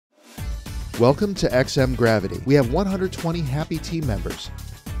Welcome to XM Gravity. We have 120 happy team members.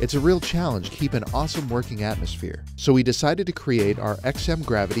 It's a real challenge to keep an awesome working atmosphere. So we decided to create our XM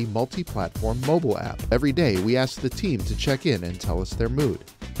Gravity multi-platform mobile app. Every day we ask the team to check in and tell us their mood.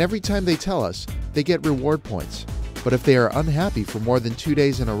 Every time they tell us, they get reward points. But if they are unhappy for more than 2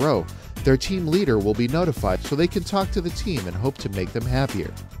 days in a row, their team leader will be notified so they can talk to the team and hope to make them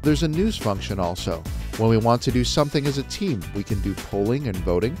happier. There's a news function also. When we want to do something as a team, we can do polling and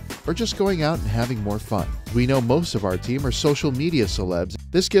voting, or just going out and having more fun. We know most of our team are social media celebs.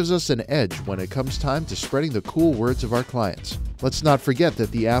 This gives us an edge when it comes time to spreading the cool words of our clients. Let's not forget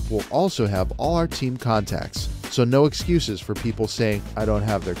that the app will also have all our team contacts, so no excuses for people saying, "I don't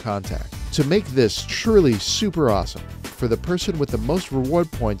have their contact." To make this truly super awesome, for the person with the most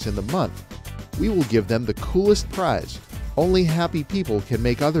reward points in the month, we will give them the coolest prize. Only happy people can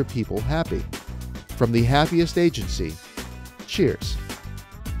make other people happy. From the happiest agency, cheers.